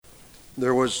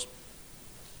There was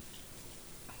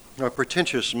a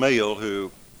pretentious male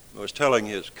who was telling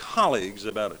his colleagues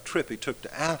about a trip he took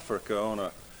to Africa on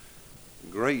a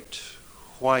great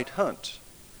white hunt.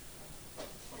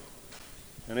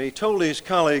 And he told his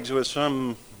colleagues with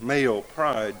some male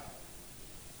pride,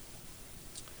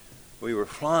 we were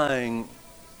flying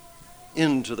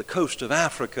into the coast of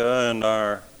Africa and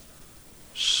our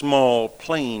small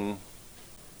plane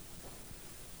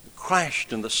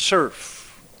crashed in the surf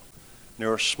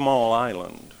near a small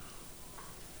island.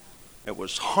 It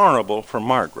was horrible for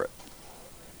Margaret.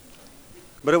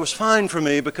 But it was fine for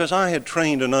me because I had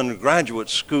trained in undergraduate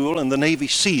school in the Navy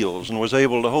SEALs and was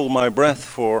able to hold my breath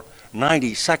for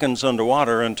 90 seconds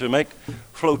underwater and to make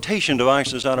flotation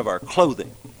devices out of our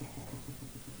clothing.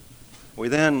 We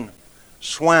then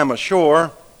swam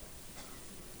ashore.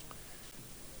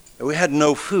 We had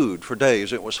no food for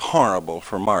days. It was horrible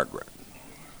for Margaret.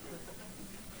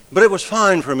 But it was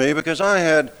fine for me because I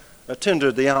had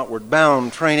attended the Outward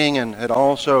Bound training and had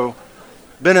also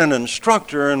been an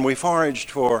instructor, and we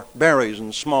foraged for berries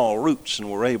and small roots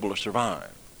and were able to survive.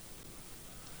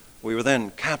 We were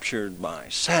then captured by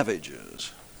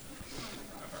savages,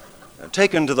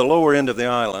 taken to the lower end of the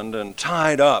island and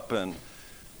tied up and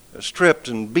stripped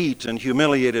and beat and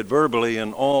humiliated verbally,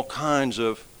 and all kinds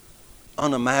of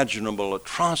unimaginable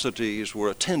atrocities were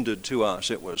attended to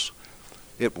us. It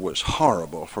was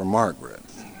horrible for Margaret.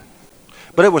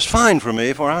 But it was fine for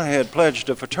me, for I had pledged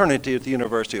a fraternity at the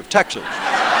University of Texas.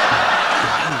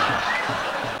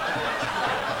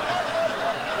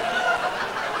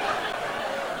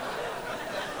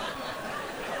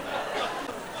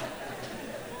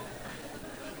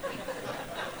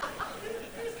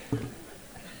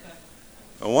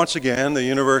 Once again, the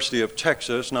University of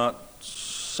Texas, not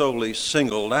solely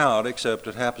singled out, except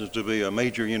it happens to be a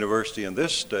major university in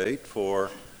this state, for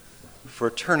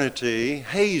fraternity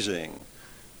hazing.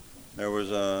 There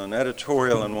was an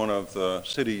editorial in one of the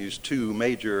city's two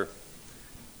major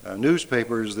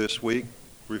newspapers this week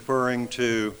referring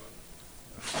to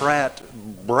frat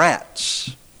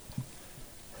brats.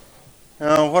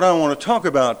 Now, what I want to talk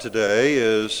about today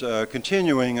is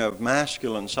continuing of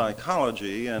masculine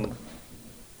psychology and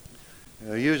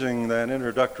using that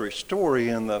introductory story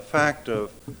and the fact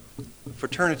of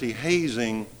fraternity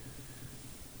hazing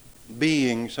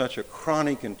being such a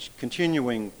chronic and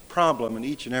continuing problem in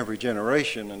each and every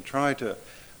generation, and try to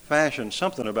fashion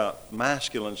something about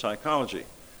masculine psychology.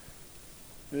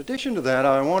 In addition to that,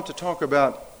 I want to talk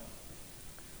about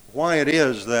why it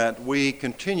is that we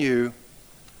continue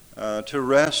to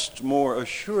rest more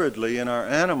assuredly in our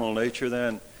animal nature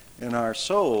than in our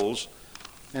souls.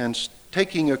 And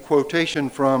taking a quotation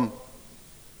from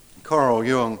Carl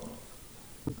Jung,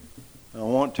 I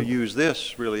want to use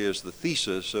this really as the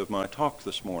thesis of my talk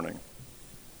this morning.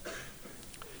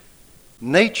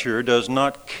 Nature does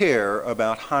not care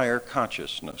about higher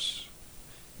consciousness.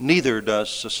 Neither does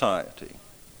society.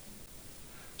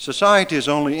 Society is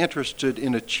only interested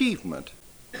in achievement,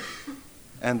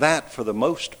 and that, for the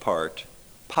most part,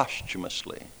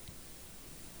 posthumously.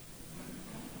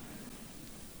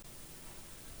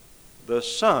 The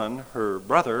son, her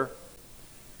brother,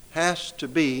 has to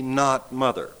be not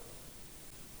mother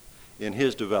in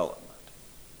his development.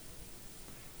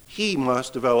 He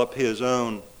must develop his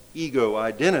own ego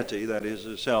identity, that is,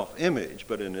 a self-image,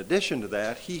 but in addition to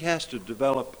that, he has to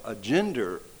develop a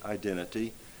gender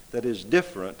identity that is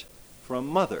different from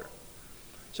mother.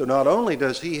 So not only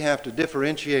does he have to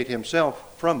differentiate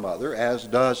himself from mother, as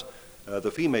does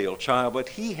the female child, but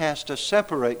he has to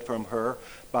separate from her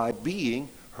by being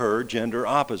her gender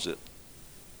opposite.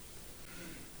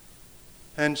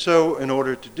 And so in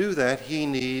order to do that, he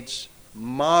needs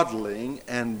modeling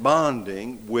and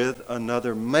bonding with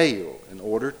another male in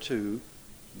order to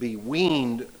be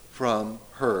weaned from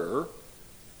her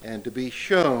and to be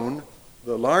shown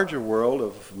the larger world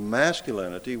of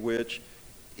masculinity, which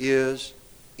is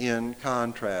in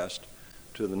contrast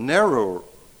to the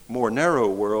more narrow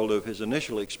world of his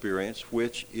initial experience,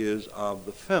 which is of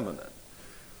the feminine.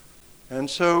 And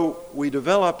so we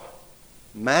develop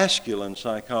masculine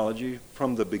psychology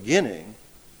from the beginning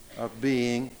of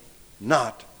being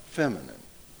not feminine.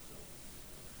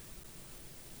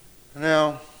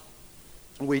 Now,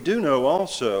 we do know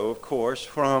also, of course,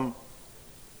 from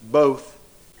both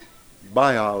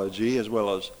biology as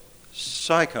well as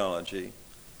psychology,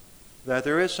 that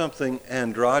there is something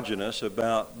androgynous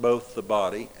about both the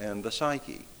body and the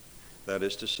psyche. That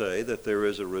is to say that there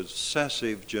is a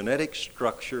recessive genetic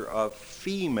structure of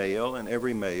female in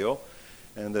every male,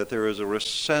 and that there is a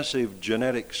recessive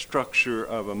genetic structure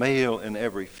of a male in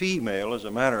every female. As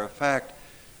a matter of fact,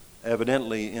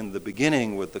 evidently in the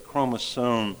beginning with the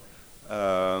chromosome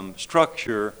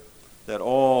structure that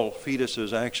all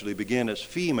fetuses actually begin as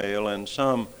female, and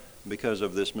some, because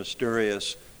of this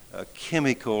mysterious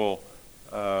chemical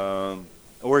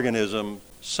organism,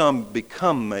 some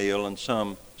become male and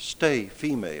some stay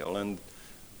female, and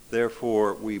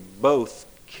therefore we both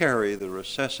carry the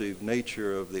recessive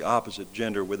nature of the opposite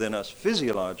gender within us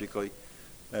physiologically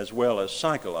as well as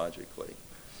psychologically.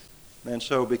 And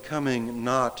so becoming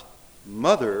not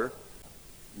mother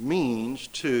means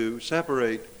to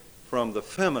separate from the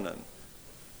feminine.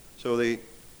 So the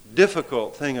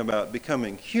difficult thing about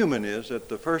becoming human is that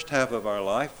the first half of our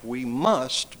life we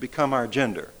must become our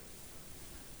gender.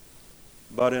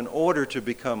 But in order to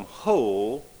become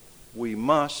whole, we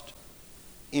must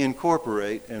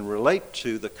incorporate and relate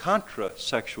to the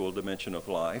contra-sexual dimension of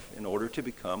life in order to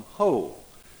become whole.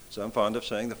 So I'm fond of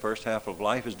saying the first half of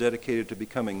life is dedicated to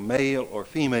becoming male or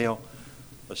female.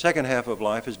 The second half of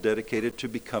life is dedicated to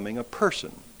becoming a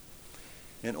person.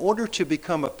 In order to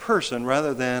become a person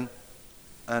rather than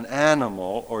an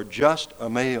animal or just a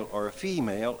male or a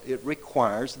female, it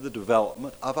requires the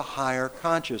development of a higher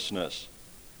consciousness.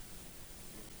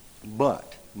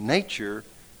 But nature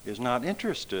is not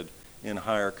interested in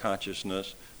higher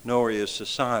consciousness, nor is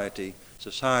society.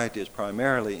 Society is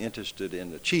primarily interested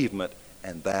in achievement,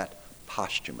 and that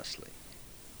posthumously.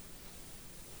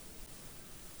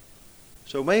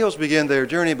 So males begin their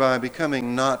journey by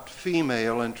becoming not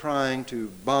female and trying to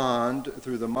bond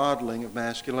through the modeling of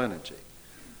masculinity.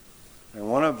 And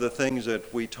one of the things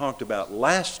that we talked about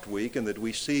last week and that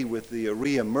we see with the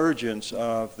reemergence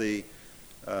of the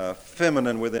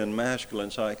feminine within masculine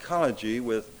psychology,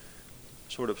 with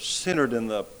sort of centered in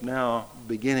the now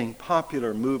beginning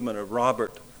popular movement of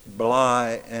Robert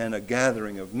Bly and A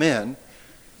Gathering of Men.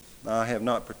 I have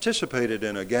not participated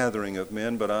in A Gathering of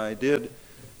Men, but I did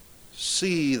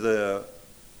see the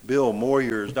Bill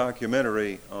Moyer's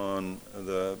documentary on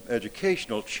the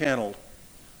educational channel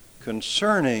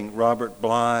concerning Robert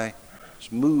Bly's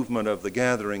movement of The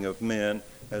Gathering of Men,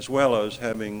 as well as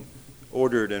having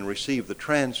ordered and received the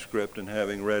transcript and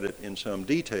having read it in some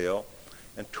detail,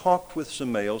 and talked with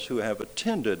some males who have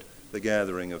attended The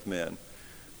Gathering of Men.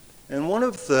 And one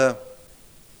of the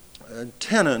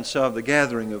tenets of The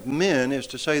Gathering of Men is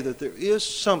to say that there is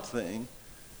something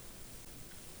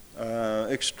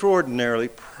extraordinarily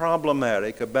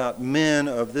problematic about men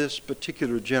of this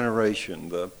particular generation,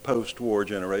 the post-war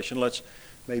generation. Let's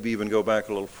maybe even go back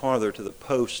a little farther to the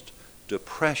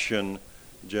post-depression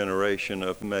generation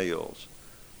of males.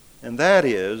 And that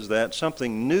is that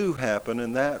something new happened,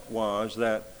 and that was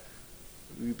that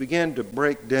we began to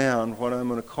break down what I'm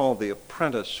going to call the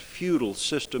apprentice feudal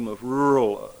system of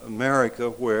rural America,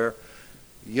 where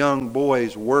young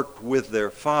boys worked with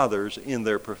their fathers in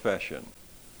their profession,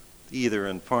 either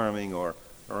in farming or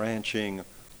ranching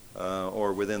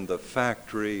or within the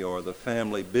factory or the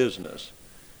family business.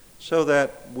 So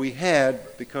that we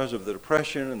had, because of the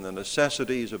Depression and the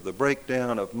necessities of the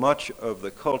breakdown of much of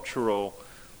the cultural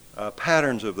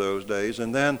patterns of those days,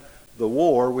 and then the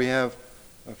war, we have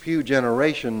a few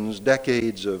generations,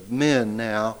 decades of men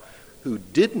now who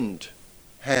didn't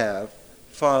have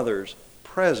fathers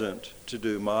present to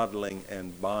do modeling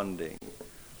and bonding.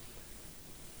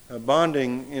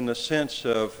 Bonding in the sense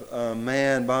of a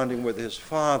man bonding with his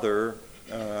father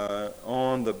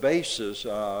on the basis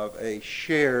of a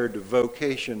shared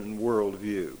vocation and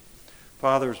worldview.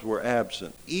 Fathers were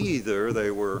absent. Either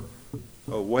they were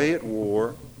away at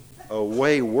war,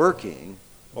 away working,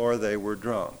 or they were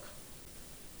drunk.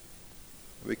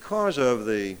 Because of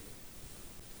the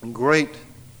great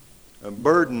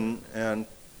burden and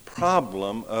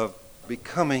problem of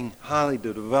becoming highly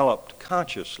developed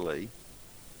consciously,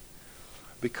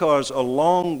 because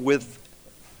along with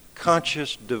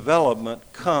conscious development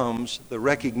comes the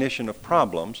recognition of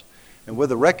problems, and with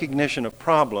the recognition of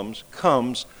problems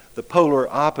comes the polar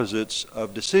opposites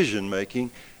of decision making,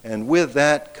 and with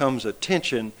that comes a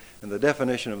tension, and the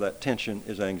definition of that tension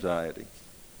is anxiety.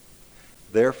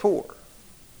 Therefore,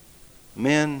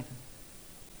 men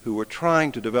who were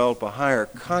trying to develop a higher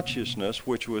consciousness,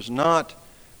 which was not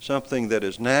something that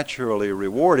is naturally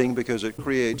rewarding because it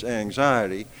creates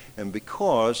anxiety, and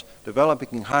because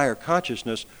developing higher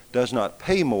consciousness does not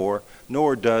pay more,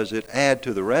 nor does it add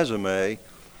to the resume,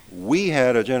 we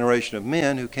had a generation of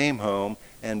men who came home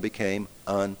and became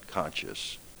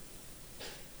unconscious.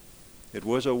 It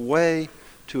was a way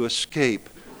to escape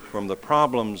from the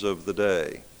problems of the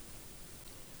day.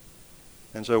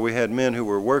 And so we had men who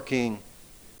were working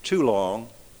too long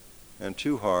and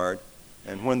too hard,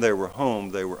 and when they were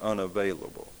home, they were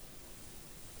unavailable.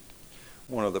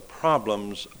 One of the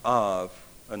problems of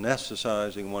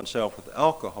anesthetizing oneself with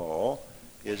alcohol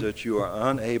is that you are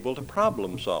unable to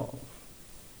problem solve.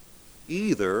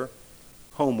 Either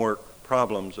homework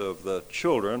problems of the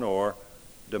children or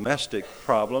domestic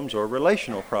problems or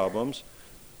relational problems.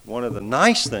 One of the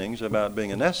nice things about being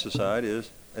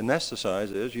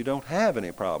anesthetized is you don't have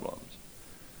any problems.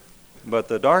 But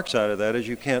the dark side of that is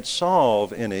you can't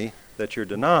solve any that you're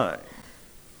denying.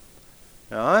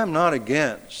 Now, I'm not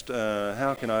against,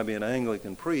 how can I be an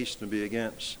Anglican priest and be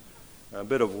against a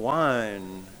bit of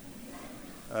wine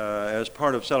as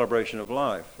part of celebration of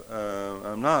life?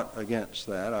 I'm not against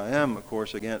that. I am, of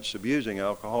course, against abusing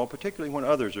alcohol, particularly when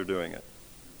others are doing it.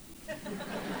 I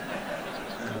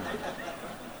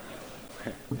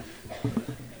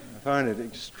find it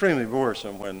extremely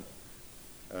boresome when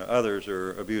others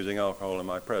are abusing alcohol in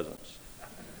my presence.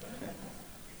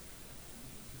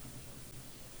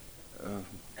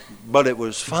 But it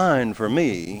was fine for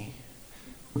me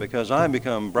because I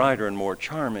become brighter and more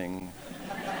charming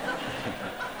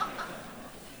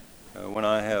when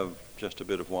I have just a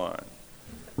bit of wine.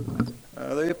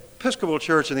 The Episcopal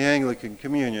Church and the Anglican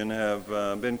Communion have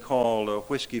been called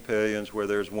Whiskeypalians, where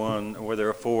there's one, where there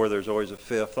are four, there's always a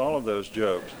fifth, all of those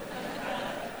jokes.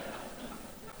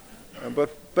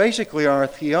 But basically our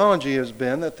theology has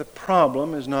been that the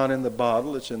problem is not in the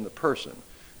bottle, it's in the person.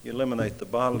 You eliminate the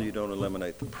bottle, you don't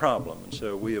eliminate the problem. And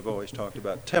so we have always talked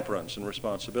about temperance and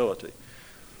responsibility.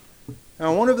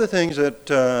 Now, one of the things that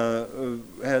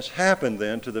has happened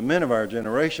then to the men of our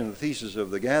generation, the thesis of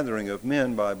the gathering of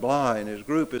men by Bly and his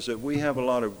group, is that we have a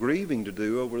lot of grieving to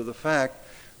do over the fact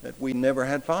that we never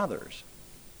had fathers.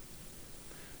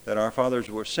 That our fathers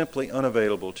were simply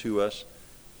unavailable to us,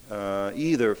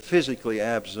 either physically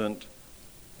absent,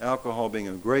 alcohol being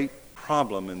a great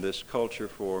problem in this culture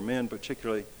for men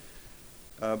particularly,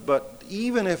 but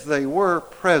even if they were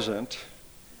present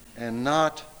and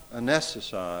not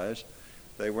anesthetized,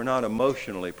 they were not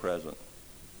emotionally present.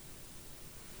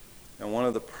 And one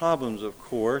of the problems, of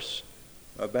course,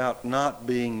 about not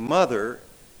being mother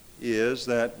is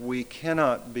that we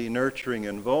cannot be nurturing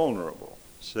and vulnerable,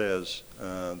 says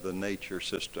the nature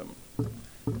system.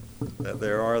 That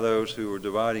there are those who are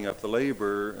dividing up the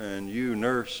labor, and you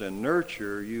nurse and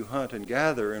nurture, you hunt and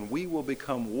gather, and we will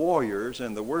become warriors,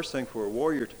 and the worst thing for a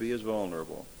warrior to be is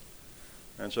vulnerable.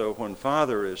 And so when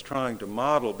father is trying to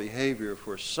model behavior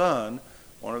for son,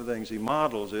 one of the things he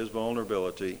models is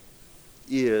vulnerability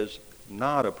is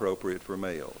not appropriate for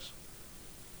males.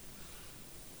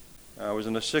 I was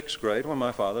in the 6th grade when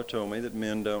my father told me that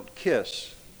men don't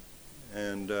kiss,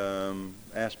 and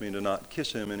asked me to not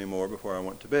kiss him anymore before I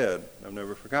went to bed. I've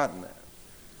never forgotten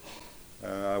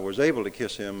that. I was able to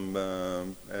kiss him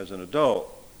as an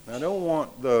adult. I don't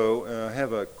want, though,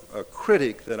 have a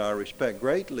critic that I respect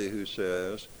greatly who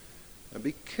says,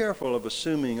 be careful of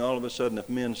assuming all of a sudden if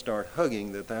men start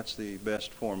hugging that that's the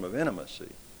best form of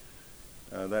intimacy.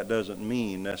 That doesn't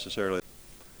mean necessarily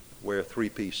wear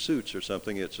 3-piece suits or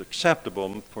something. It's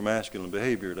acceptable for masculine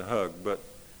behavior to hug, but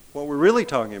what we're really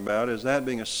talking about is that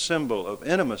being a symbol of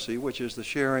intimacy, which is the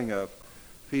sharing of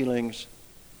feelings,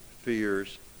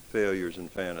 fears, failures,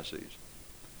 and fantasies.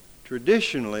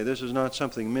 Traditionally, this is not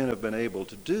something men have been able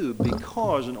to do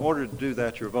because in order to do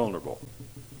that, you're vulnerable.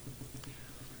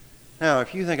 Now,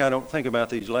 if you think I don't think about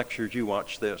these lectures, you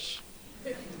watch this.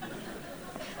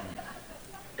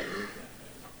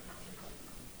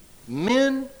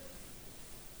 Men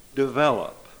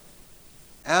develop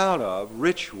out of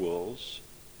rituals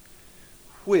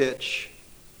which,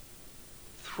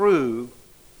 through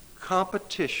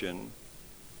competition,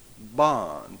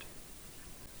 bond,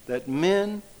 that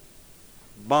men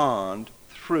bond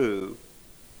through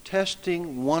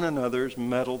testing one another's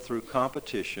mettle through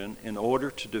competition in order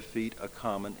to defeat a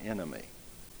common enemy.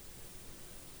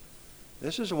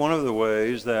 This is one of the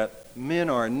ways that men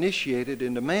are initiated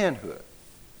into manhood.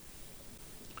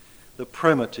 The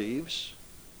primitives,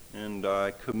 and I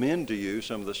commend to you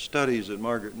some of the studies that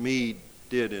Margaret Mead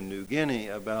did in New Guinea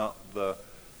about the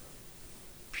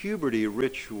puberty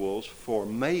rituals for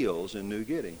males in New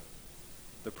Guinea.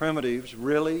 The primitives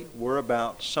really were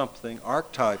about something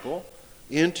archetypal,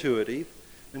 intuitive,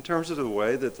 in terms of the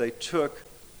way that they took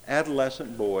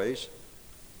adolescent boys,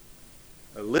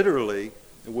 literally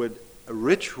would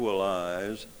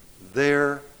ritualize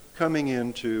their coming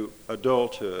into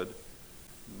adulthood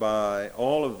by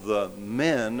all of the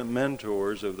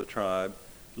mentors of the tribe,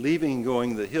 leaving and going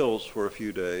to the hills for a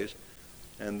few days,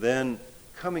 and then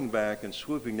coming back and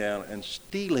swooping down and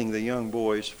stealing the young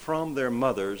boys from their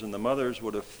mothers, and the mothers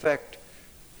would affect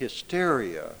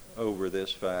hysteria over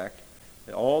this fact,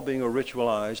 all being a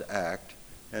ritualized act,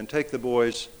 and take the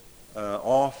boys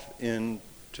off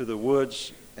into the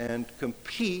woods and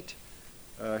compete,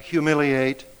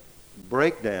 humiliate,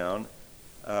 breakdown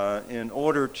in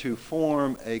order to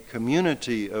form a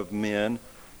community of men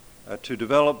to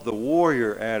develop the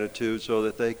warrior attitude so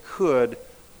that they could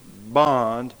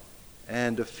bond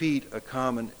and defeat a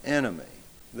common enemy.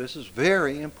 This is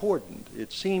very important.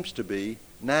 It seems to be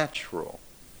natural.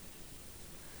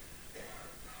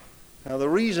 Now, the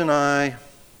reason I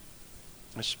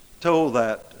told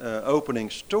that opening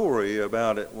story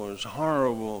about it was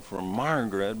horrible for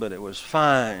Margaret, but it was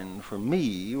fine for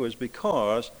me, was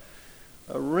because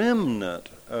a remnant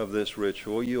of this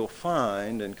ritual you'll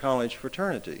find in college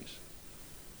fraternities.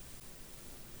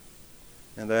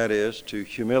 And that is to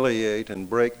humiliate and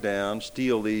break down,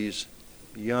 steal these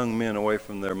young men away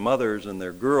from their mothers and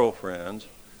their girlfriends,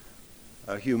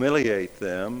 humiliate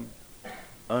them,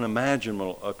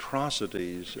 unimaginable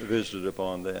atrocities visited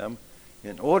upon them,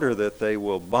 in order that they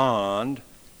will bond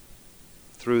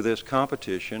through this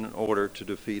competition in order to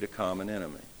defeat a common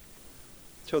enemy.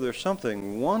 So there's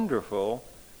something wonderful,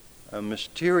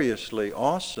 mysteriously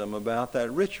awesome about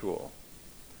that ritual.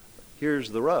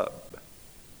 Here's the rub.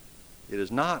 It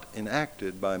is not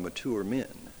enacted by mature men.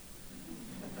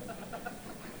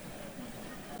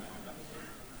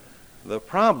 The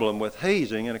problem with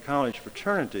hazing in a college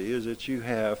fraternity is that you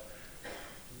have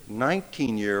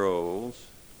 19-year-olds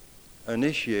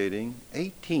initiating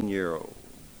 18-year-olds.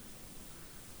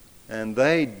 And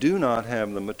they do not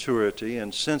have the maturity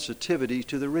and sensitivity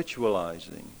to the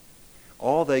ritualizing.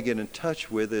 All they get in touch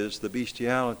with is the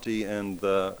bestiality and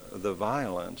the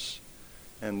violence,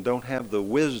 and don't have the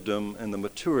wisdom and the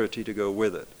maturity to go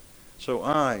with it. So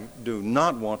I do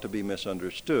not want to be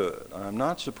misunderstood. I'm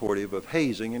not supportive of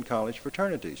hazing in college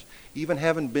fraternities, even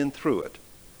having been through it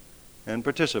and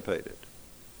participated,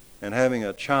 and having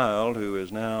a child who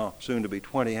is now soon to be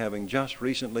 20 having just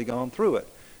recently gone through it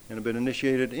and have been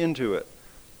initiated into it.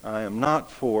 I am not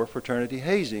for fraternity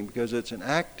hazing because it's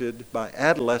enacted by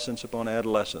adolescence upon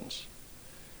adolescence.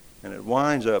 And it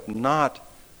winds up not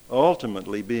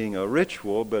ultimately being a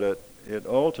ritual, but it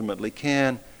ultimately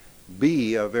can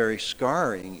be a very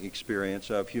scarring experience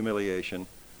of humiliation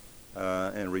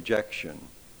and rejection.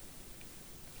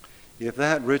 If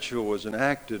that ritual was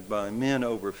enacted by men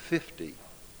over 50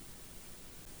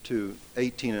 to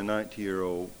 18 and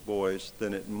 19-year-old boys,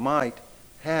 then it might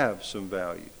have some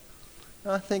value.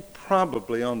 I think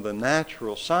probably on the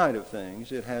natural side of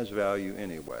things it has value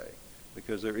anyway,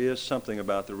 because there is something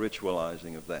about the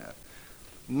ritualizing of that.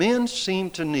 Men seem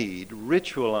to need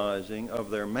ritualizing of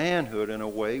their manhood in a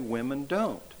way women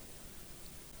don't.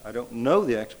 I don't know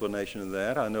the explanation of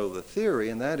that. I know the theory,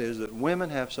 and that is that women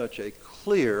have such a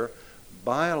clear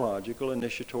biological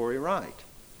initiatory right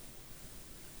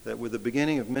that with the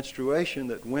beginning of menstruation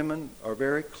that women are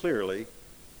very clearly,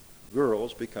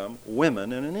 girls become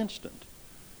women in an instant.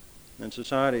 And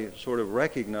society sort of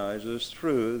recognizes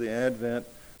through the advent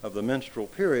of the menstrual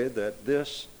period that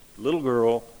this little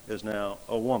girl is now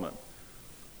a woman.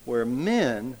 Where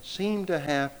men seem to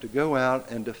have to go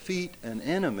out and defeat an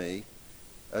enemy,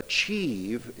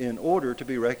 achieve in order to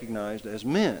be recognized as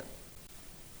men.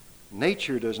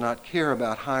 Nature does not care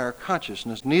about higher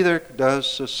consciousness, neither does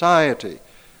society.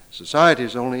 Society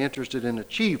is only interested in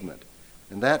achievement,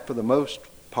 and that for the most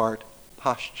part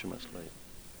posthumously.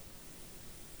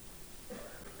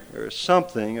 There is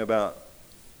something about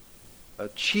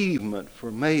achievement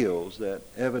for males that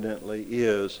evidently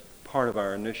is part of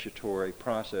our initiatory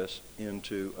process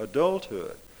into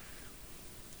adulthood.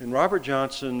 In Robert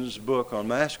Johnson's book on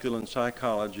masculine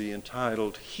psychology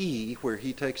entitled He, where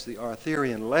he takes the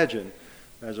Arthurian legend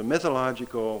as a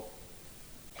mythological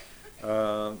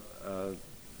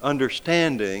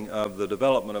understanding of the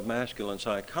development of masculine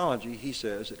psychology, he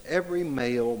says that every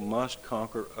male must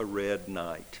conquer a red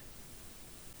knight.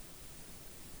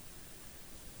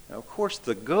 Now, of course,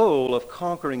 the goal of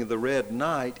conquering the red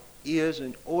knight is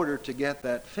in order to get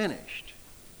that finished.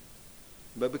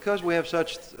 But because we have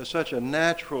such a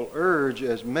natural urge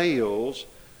as males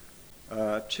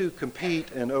to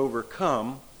compete and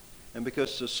overcome, and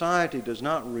because society does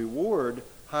not reward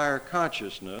higher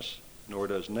consciousness, nor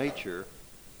does nature,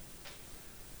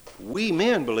 we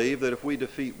men believe that if we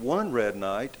defeat one red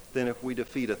knight, then if we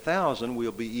defeat 1,000,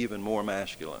 we'll be even more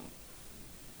masculine.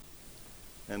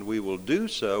 And we will do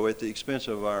so at the expense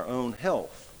of our own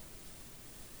health.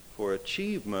 For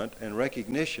achievement and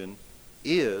recognition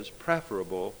is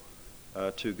preferable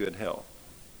to good health.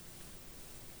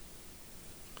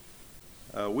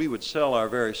 We would sell our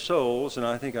very souls, and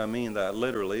I think I mean that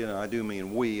literally, and I do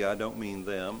mean we, I don't mean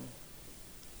them.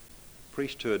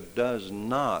 Priesthood does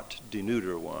not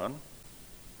denudre one.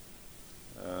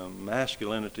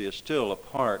 Masculinity is still a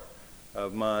part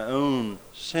of my own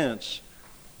sense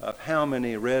of how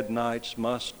many red nights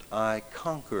must I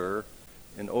conquer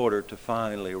in order to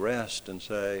finally rest and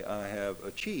say, I have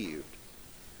achieved.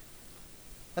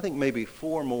 I think maybe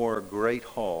 4 more great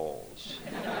halls.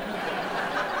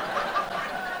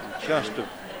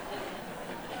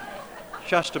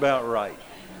 Just about right.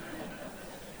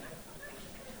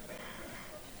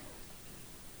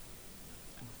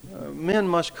 Men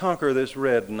must conquer this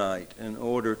red night in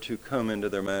order to come into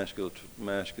their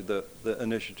the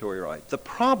initiatory rite. The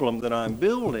problem that I'm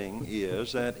building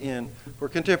is that for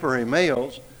contemporary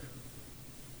males,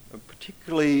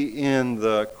 particularly in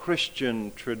the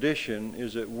Christian tradition,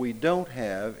 is that we don't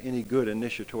have any good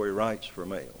initiatory rites for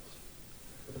males.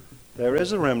 There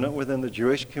is a remnant within the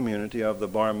Jewish community of the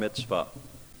bar mitzvah,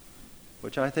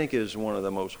 which I think is one of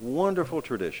the most wonderful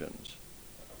traditions,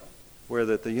 where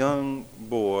that the young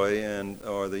boy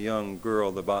or the young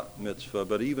girl, the bat mitzvah,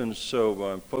 but even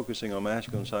so, focusing on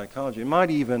masculine psychology, might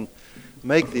even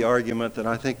make the argument that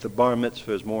I think the bar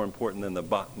mitzvah is more important than the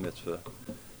bat mitzvah.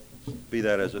 Be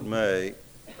that as it may,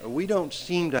 we don't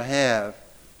seem to have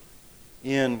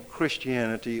in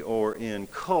Christianity or in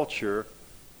culture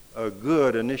a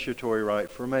good initiatory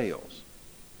rite for males.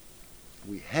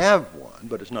 We have one,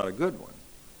 but it's not a good one.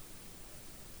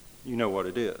 You know what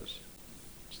it is.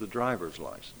 It's the driver's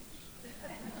license.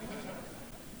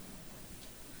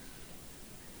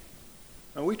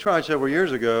 Now, we tried several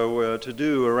years ago to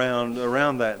do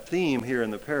around that theme here in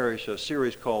the parish a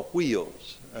series called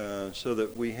Wheels, so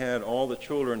that we had all the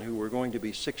children who were going to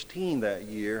be 16 that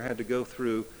year had to go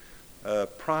through a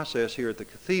process here at the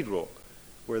cathedral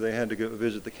where they had to go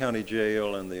visit the county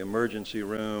jail and the emergency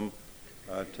room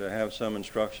to have some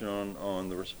instruction on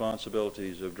the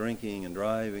responsibilities of drinking and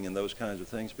driving and those kinds of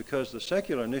things, because the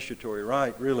secular initiatory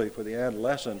rite really for the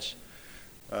adolescents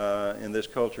in this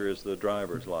culture is the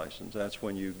driver's license. That's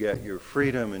when you get your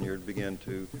freedom and you begin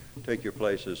to take your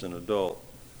place as an adult.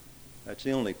 That's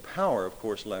the only power, of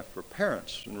course, left for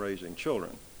parents in raising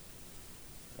children,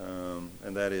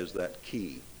 and that is that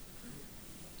key.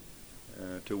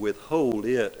 To withhold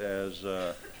it as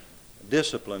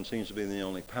discipline seems to be the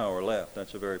only power left.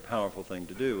 That's a very powerful thing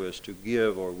to do, is to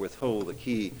give or withhold the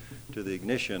key to the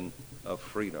ignition of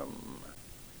freedom.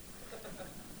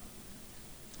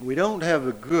 We don't have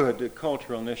a good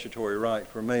cultural initiatory rite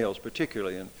for males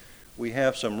particularly, and we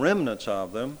have some remnants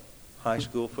of them. High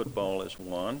school football is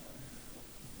one.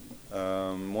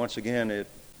 Once again,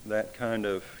 that kind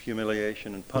of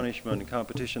humiliation and punishment and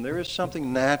competition, there is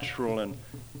something natural and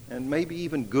maybe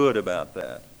even good about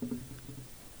that.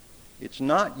 It's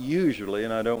not usually,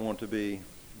 and I don't want to be,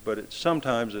 but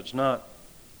sometimes it's not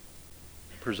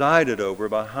presided over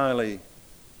by highly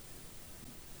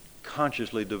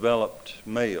consciously developed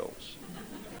males.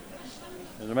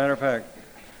 As a matter of fact,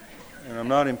 and I'm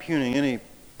not impugning any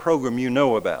program you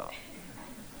know about,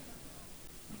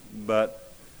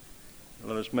 but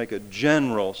let us make a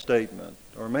general statement,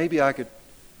 or maybe I could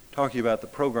talk to you about the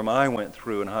program I went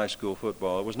through in high school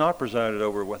football. It was not presided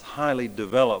over with highly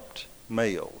developed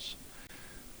males.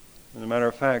 As a matter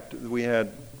of fact, we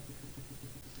had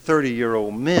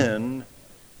 30-year-old men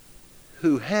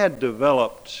who had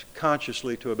developed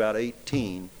consciously to about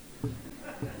 18,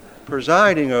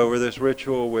 presiding over this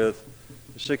ritual with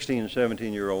 16 and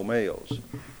 17-year-old males.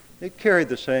 It carried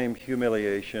the same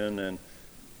humiliation and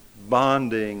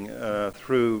bonding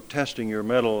through testing your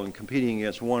mettle and competing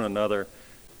against one another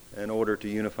in order to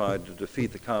unify to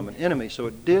defeat the common enemy. So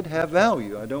it did have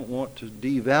value. I don't want to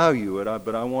devalue it,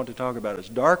 but I want to talk about its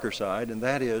darker side, and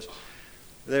that is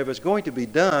that if it's going to be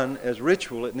done as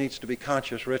ritual, it needs to be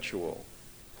conscious ritual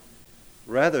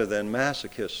rather than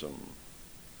masochism.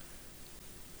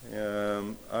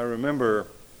 I remember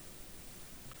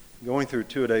going through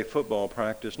two-a-day football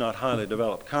practice, not highly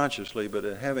developed consciously, but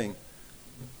having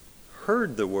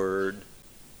heard the word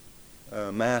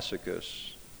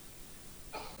masochist,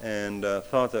 and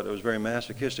thought that it was very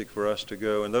masochistic for us to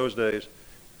go. In those days,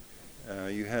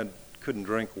 you couldn't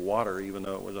drink water even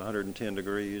though it was 110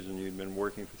 degrees and you'd been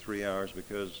working for 3 hours,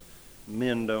 because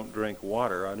men don't drink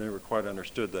water. I never quite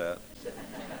understood that.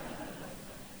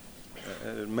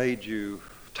 It made you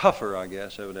tougher, I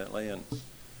guess, evidently. And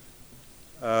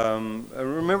I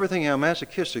remember thinking how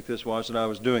masochistic this was that I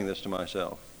was doing this to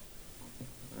myself,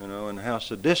 and how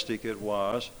sadistic it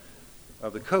was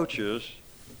of the coaches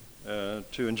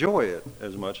to enjoy it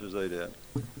as much as they did.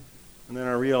 And then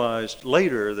I realized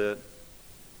later that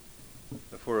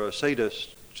for a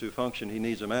sadist to function, he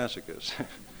needs a masochist.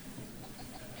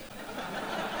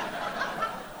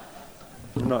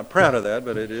 I'm not proud of that,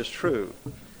 but it is true.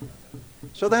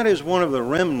 So that is one of the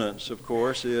remnants, of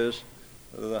course, is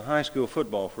the high school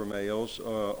football for males,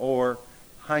 or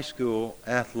high school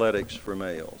athletics for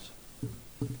males.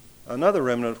 Another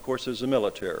remnant, of course, is the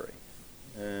military,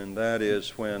 and that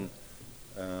is when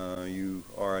you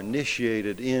are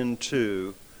initiated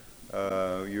into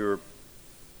your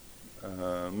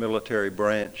military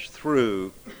branch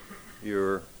through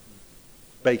your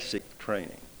basic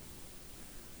training.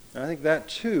 I think that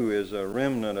too is a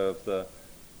remnant of the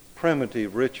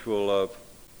primitive ritual of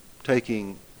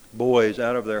taking boys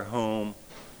out of their home,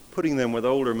 putting them with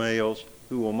older males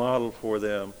who will model for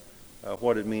them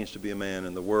what it means to be a man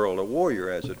in the world, a warrior,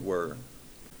 as it were.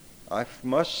 I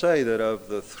must say that of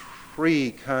the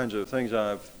three kinds of things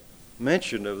I've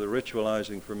mentioned of the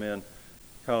ritualizing for men,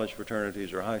 college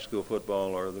fraternities or high school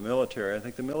football or the military, I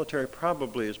think the military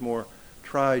probably is more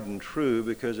tried and true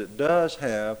because it does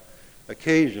have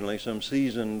occasionally some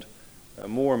seasoned,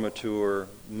 more mature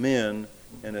men,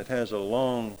 and it has a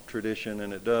long tradition,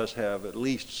 and it does have at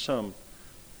least some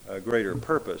greater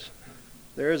purpose.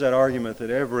 There is that argument that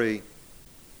every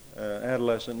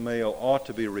adolescent male ought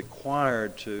to be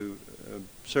required to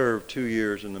serve 2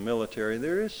 years in the military.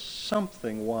 There is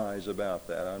something wise about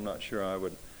that. I'm not sure I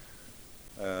would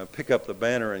pick up the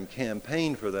banner and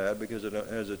campaign for that because it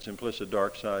has its implicit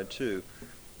dark side too.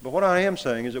 But what I am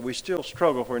saying is that we still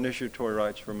struggle for initiatory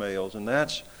rights for males, and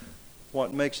that's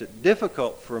what makes it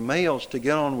difficult for males to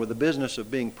get on with the business of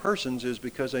being persons is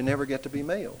because they never get to be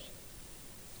males.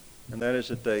 And that is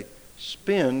that they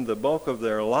spend the bulk of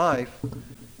their life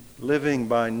living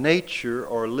by nature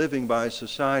or living by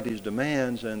society's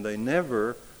demands, and they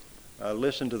never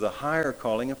listen to the higher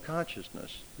calling of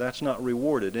consciousness. That's not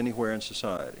rewarded anywhere in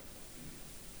society.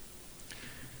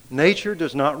 Nature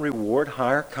does not reward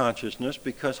higher consciousness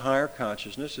because higher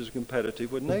consciousness is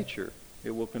competitive with nature.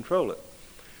 It will control it.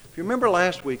 If you remember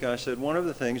last week, I said one of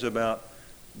the things about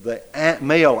the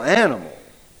male animal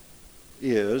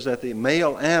is that the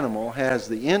male animal has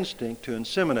the instinct to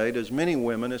inseminate as many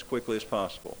women as quickly as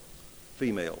possible,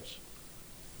 females.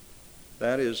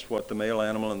 That is what the male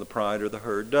animal in the pride or the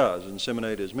herd does,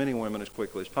 inseminate as many women as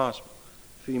quickly as possible.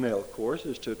 Female, of course,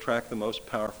 is to attract the most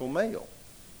powerful male.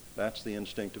 That's the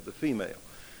instinct of the female,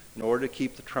 in order to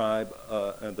keep the tribe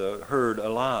and the herd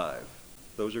alive.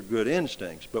 Those are good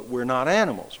instincts, but we're not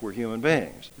animals, we're human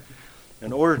beings.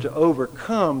 In order to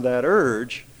overcome that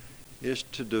urge is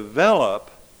to develop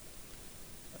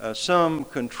some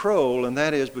control, and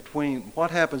that is between what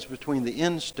happens between the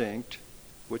instinct,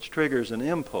 which triggers an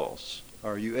impulse.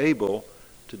 Are you able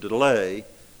to delay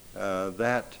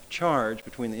that charge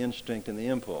between the instinct and the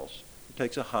impulse? It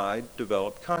takes a high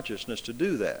developed consciousness to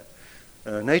do that.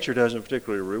 Nature doesn't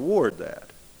particularly reward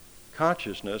that.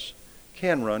 Consciousness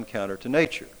can run counter to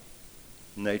nature.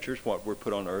 Nature is what we're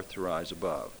put on earth to rise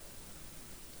above.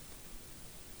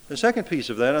 The second piece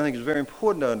of that I think is very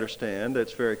important to understand.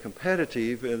 That's very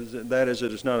competitive. That is,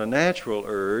 it is not a natural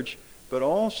urge, but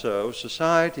also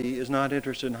society is not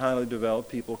interested in highly developed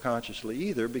people consciously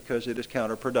either because it is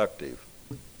counterproductive.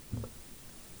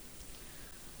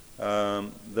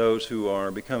 Those who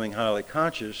are becoming highly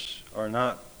conscious are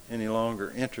not any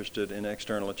longer interested in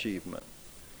external achievement.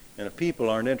 And if people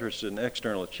aren't interested in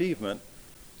external achievement,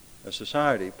 a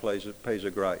society pays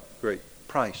a great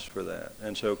price for that.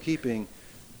 And so keeping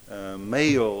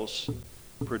males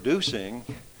producing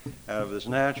out of this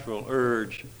natural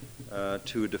urge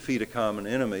to defeat a common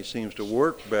enemy seems to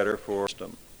work better for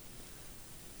them.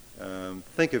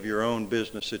 Think of your own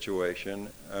business situation,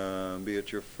 be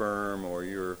it your firm or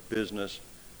your business,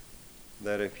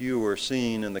 that if you were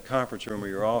seen in the conference room of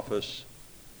your office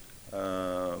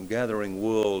gathering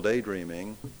wool,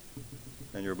 daydreaming,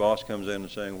 and your boss comes in and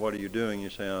saying, "What are you doing?" You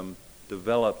say, "I'm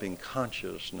developing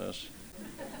consciousness."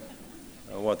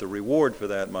 What the reward for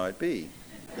that might be.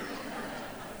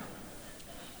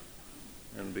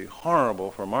 And it'd be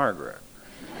horrible for Margaret.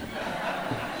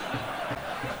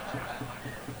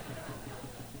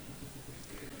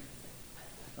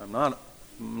 I'm not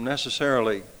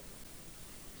necessarily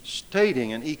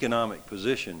stating an economic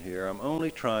position here. I'm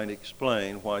only trying to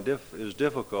explain why it is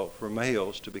difficult for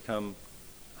males to become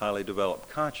highly developed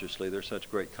consciously. There's such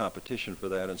great competition for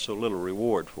that and so little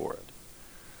reward for it.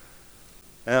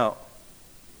 Now,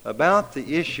 about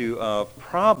the issue of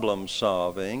problem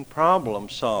solving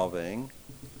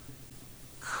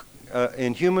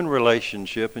in human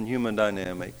relationship and human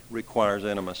dynamic requires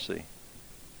intimacy.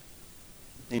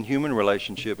 In human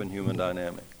relationship and human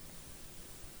dynamic.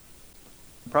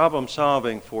 Problem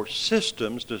solving for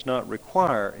systems does not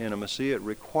require intimacy. It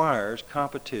requires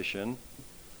competition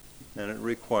and it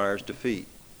requires defeat.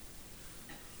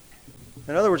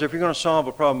 In other words, if you're going to solve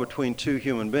a problem between two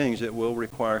human beings, it will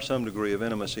require some degree of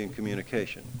intimacy and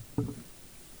communication.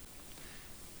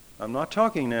 I'm not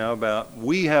talking now about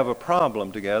we have a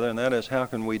problem together, and that is how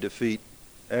can we defeat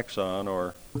Exxon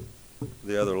or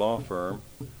the other law firm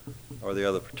or the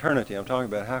other fraternity. I'm talking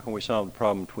about how can we solve the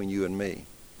problem between you and me.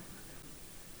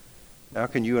 How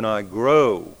can you and I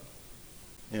grow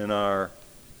in our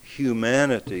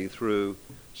humanity through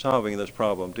solving this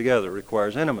problem together? It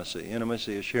requires intimacy.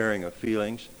 Intimacy is sharing of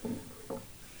feelings,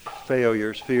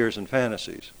 failures, fears, and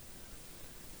fantasies.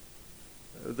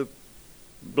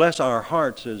 Bless our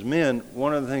hearts as men,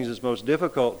 one of the things that's most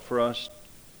difficult for us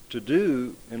to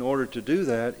do in order to do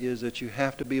that is that you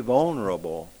have to be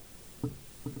vulnerable.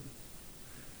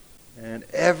 And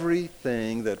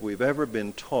everything that we've ever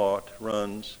been taught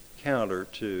runs counter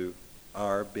to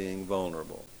our being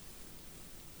vulnerable.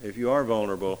 If you are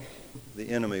vulnerable, the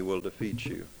enemy will defeat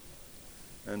you.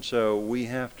 And so we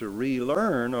have to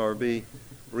relearn or be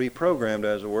reprogrammed,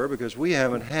 as it were, because we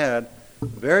haven't had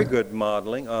very good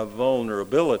modeling of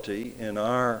vulnerability in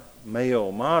our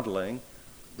male modeling,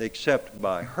 except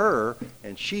by her,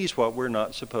 and she's what we're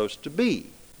not supposed to be.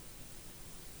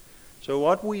 So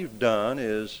what we've done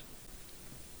is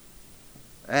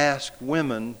ask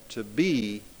women to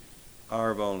be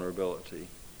our vulnerability.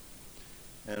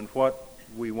 And what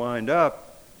we wind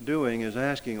up doing is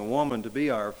asking a woman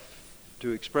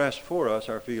to express for us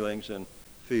our feelings and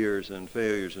fears and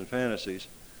failures and fantasies,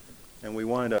 and we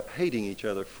wind up hating each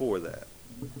other for that.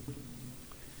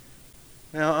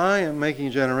 Now, I am making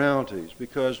generalities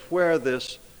because where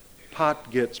this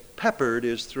pot gets peppered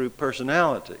is through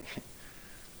personality.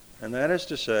 And that is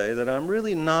to say that I'm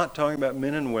really not talking about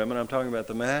men and women. I'm talking about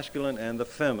the masculine and the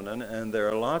feminine. And there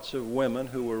are lots of women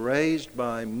who were raised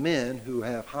by men who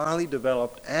have highly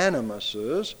developed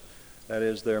animuses, that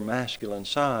is their masculine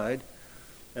side.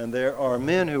 And there are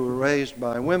men who were raised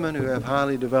by women who have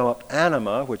highly developed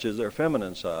anima, which is their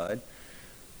feminine side.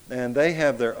 And they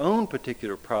have their own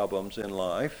particular problems in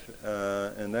life,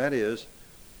 and that is,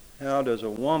 how does a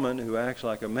woman who acts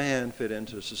like a man fit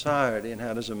into society, and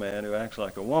how does a man who acts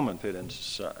like a woman fit into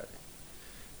society?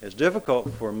 It's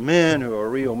difficult for men who are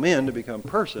real men to become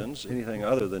persons, anything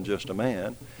other than just a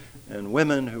man, and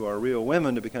women who are real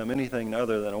women to become anything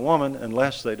other than a woman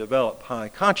unless they develop high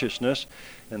consciousness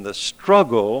and the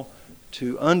struggle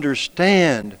to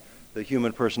understand the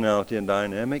human personality and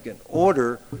dynamic in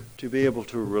order to be able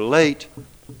to relate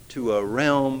to a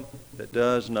realm that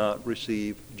does not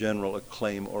receive general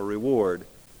acclaim or reward,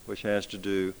 which has to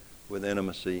do with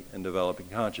intimacy and developing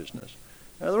consciousness.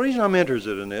 Now, the reason I'm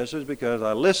interested in this is because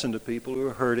I listen to people who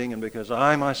are hurting and because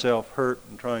I myself hurt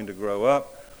and trying to grow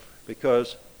up,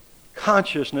 because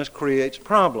consciousness creates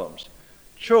problems.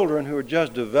 Children who are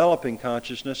just developing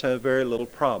consciousness have very little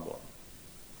problem.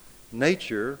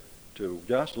 Nature, to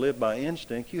just live by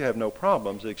instinct, you have no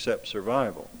problems except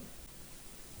survival.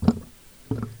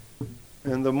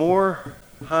 And the more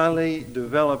highly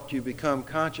developed you become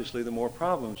consciously, the more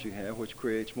problems you have, which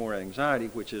creates more anxiety,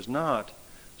 which is not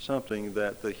something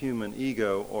that the human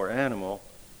ego or animal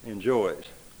enjoys.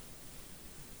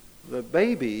 The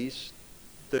babies,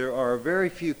 there are very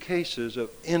few cases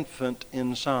of infant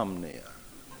insomnia.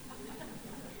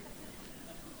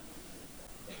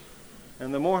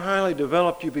 And the more highly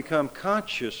developed you become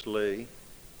consciously,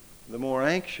 the more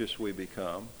anxious we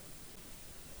become,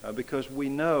 because we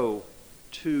know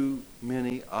too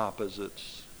many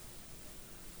opposites.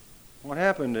 What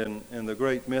happened in the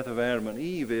great myth of Adam and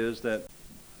Eve is that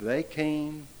they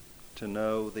came to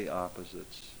know the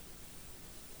opposites.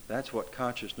 That's what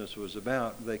consciousness was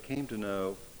about. They came to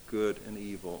know good and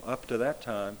evil. Up to that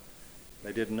time,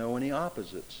 they didn't know any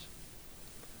opposites.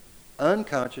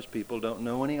 Unconscious people don't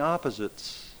know any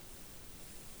opposites.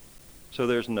 So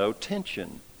there's no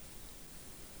tension.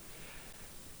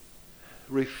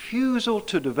 Refusal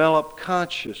to develop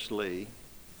consciously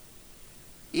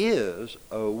is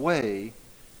a way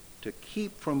to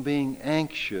keep from being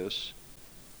anxious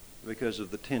because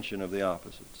of the tension of the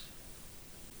opposites.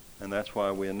 And that's why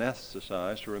we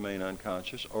anesthetize to remain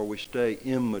unconscious, or we stay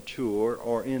immature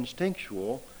or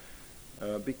instinctual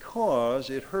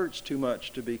because it hurts too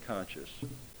much to be conscious.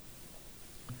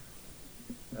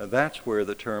 That's where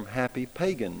the term happy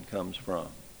pagan comes from.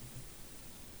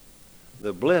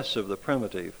 The bliss of the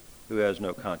primitive who has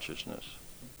no consciousness.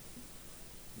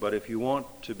 But if you want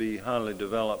to be highly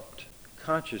developed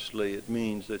consciously, it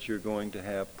means that you're going to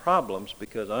have problems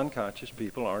because unconscious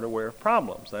people aren't aware of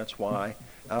problems. That's why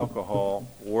alcohol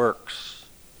works.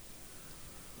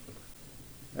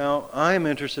 Now, I'm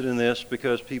interested in this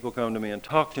because people come to me and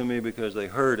talk to me because they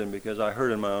hurt and because I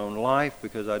hurt in my own life,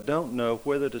 because I don't know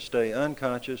whether to stay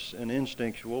unconscious and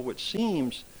instinctual, which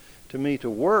seems to me to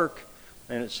work,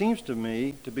 and it seems to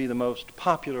me to be the most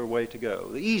popular way to go,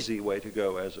 the easy way to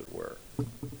go, as it were.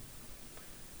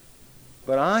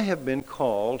 But I have been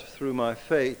called through my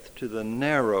faith to the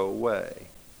narrow way.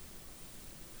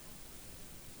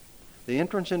 The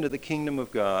entrance into the kingdom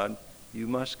of God, you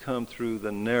must come through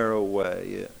the narrow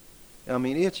way. I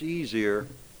mean, it's easier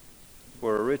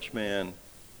for a rich man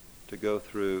to go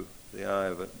through the eye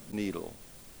of a needle.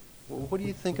 Well, what do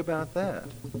you think about that?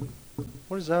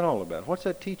 What is that all about? What's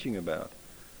that teaching about?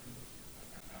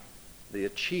 The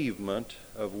achievement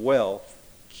of wealth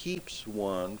keeps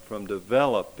one from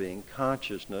developing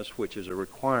consciousness, which is a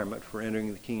requirement for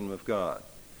entering the kingdom of God.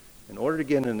 In order to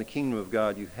get in the kingdom of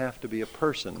God, you have to be a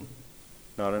person,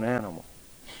 not an animal.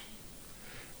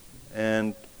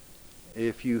 And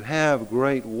if you have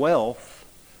great wealth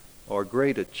or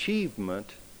great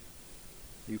achievement,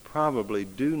 you probably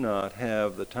do not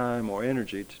have the time or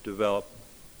energy to develop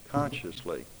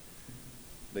consciously,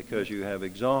 because you have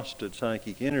exhausted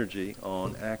psychic energy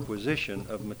on acquisition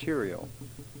of material.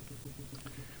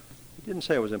 He didn't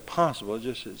say it was impossible,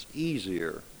 it's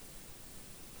easier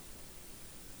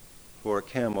for a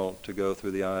camel to go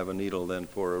through the eye of a needle than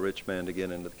for a rich man to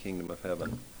get into the kingdom of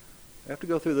heaven. You have to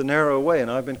go through the narrow way,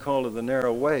 and I've been called to the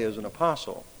narrow way as an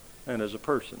apostle and as a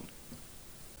person.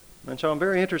 And so I'm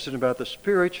very interested about the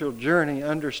spiritual journey,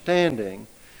 understanding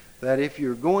that if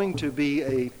you're going to be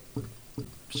a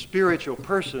spiritual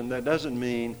person, that doesn't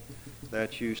mean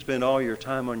that you spend all your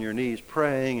time on your knees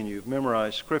praying and you've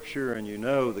memorized Scripture and you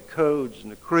know the codes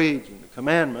and the creeds and the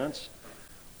commandments.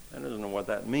 That doesn't know what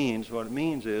that means. What it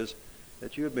means is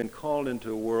that you have been called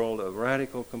into a world of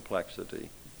radical complexity,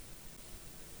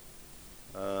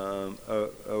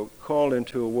 called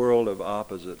into a world of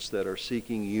opposites that are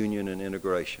seeking union and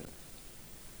integration.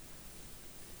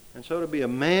 And so to be a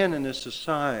man in this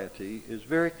society is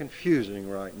very confusing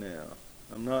right now.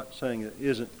 I'm not saying it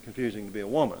isn't confusing to be a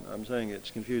woman. I'm saying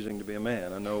it's confusing to be a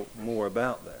man. I know more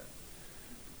about that.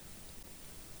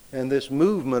 And this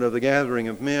movement of the gathering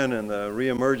of men and the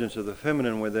reemergence of the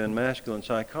feminine within masculine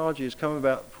psychology has come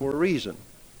about for a reason.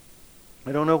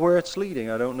 I don't know where it's leading.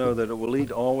 I don't know that it will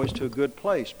lead always to a good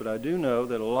place, but I do know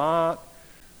that a lot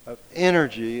of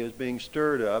energy is being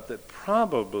stirred up that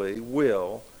probably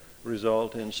will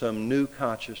result in some new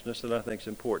consciousness that I think is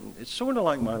important. It's sort of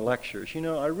like my lectures. You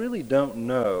know, I really don't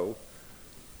know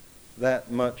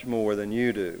that much more than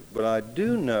you do, but I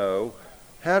do know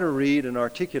how to read and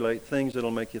articulate things that'll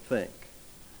make you think.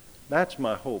 That's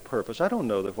my whole purpose. I don't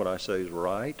know that what I say is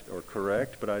right or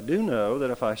correct, but I do know that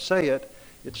if I say it,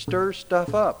 it stirs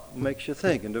stuff up, makes you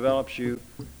think, and develops you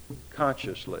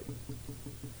consciously.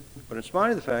 But in spite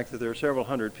of the fact that there are several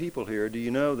hundred people here, do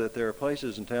you know that there are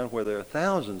places in town where there are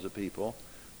thousands of people,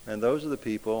 and those are the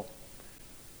people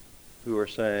who are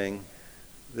saying,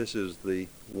 this is the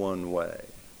one way.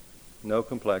 No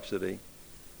complexity,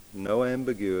 no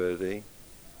ambiguity,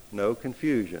 no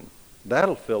confusion.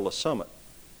 That'll fill the summit.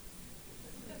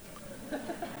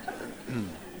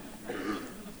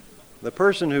 The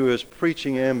person who is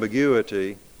preaching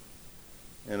ambiguity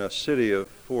in a city of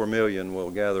 4 million will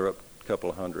gather up a couple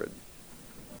of hundred.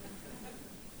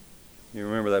 You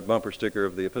remember that bumper sticker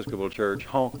of the Episcopal Church,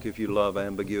 honk if you love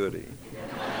ambiguity.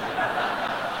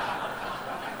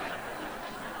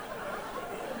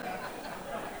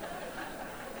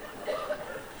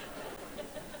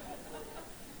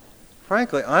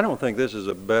 Frankly, I don't think this is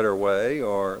a better way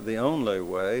or the only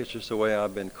way. It's just the way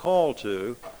I've been called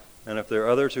to. And if there are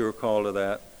others who are called to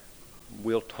that,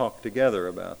 we'll talk together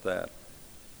about that.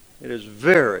 It is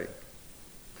very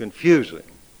confusing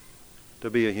to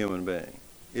be a human being.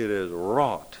 It is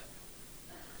wrought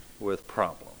with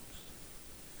problems.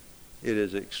 It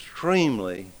is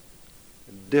extremely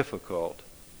difficult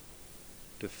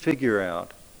to figure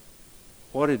out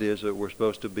what it is that we're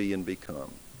supposed to be and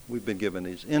become. We've been given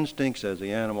these instincts as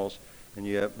the animals, and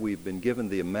yet we've been given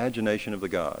the imagination of the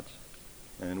gods,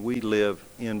 and we live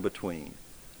in between.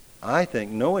 I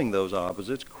think knowing those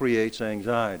opposites creates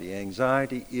anxiety.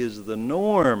 Anxiety is the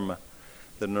norm.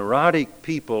 The neurotic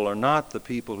people are not the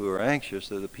people who are anxious.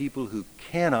 They're the people who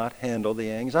cannot handle the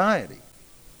anxiety.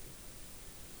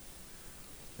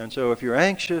 And so if you're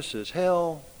anxious as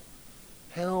hell,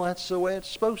 that's the way it's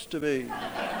supposed to be.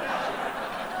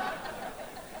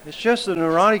 It's just the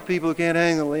neurotic people who can't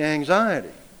handle the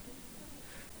anxiety.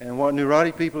 And what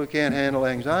neurotic people who can't handle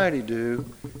anxiety do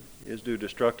is do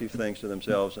destructive things to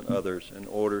themselves and others in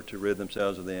order to rid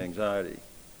themselves of the anxiety.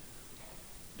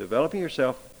 Developing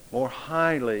yourself more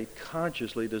highly,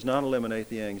 consciously, does not eliminate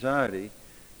the anxiety.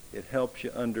 It helps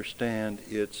you understand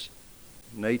its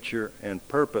nature and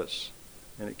purpose.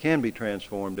 And it can be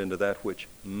transformed into that which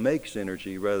makes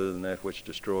energy rather than that which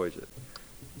destroys it.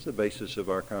 It's the basis of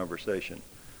our conversation.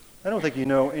 I don't think you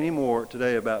know any more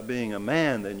today about being a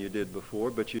man than you did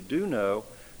before, but you do know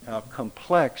how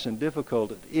complex and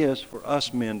difficult it is for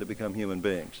us men to become human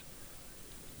beings.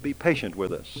 Be patient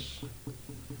with us.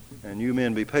 And you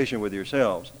men be patient with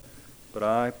yourselves. But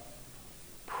I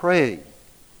pray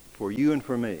for you and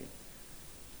for me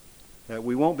that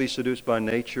we won't be seduced by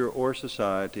nature or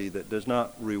society that does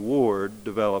not reward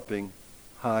developing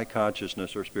high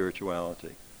consciousness or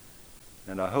spirituality.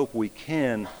 And I hope we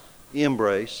can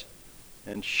embrace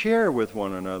and share with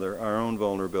one another our own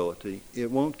vulnerability.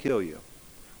 It won't kill you.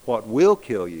 What will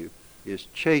kill you is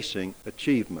chasing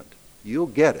achievement. You'll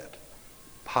get it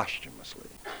posthumously.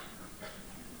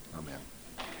 Amen.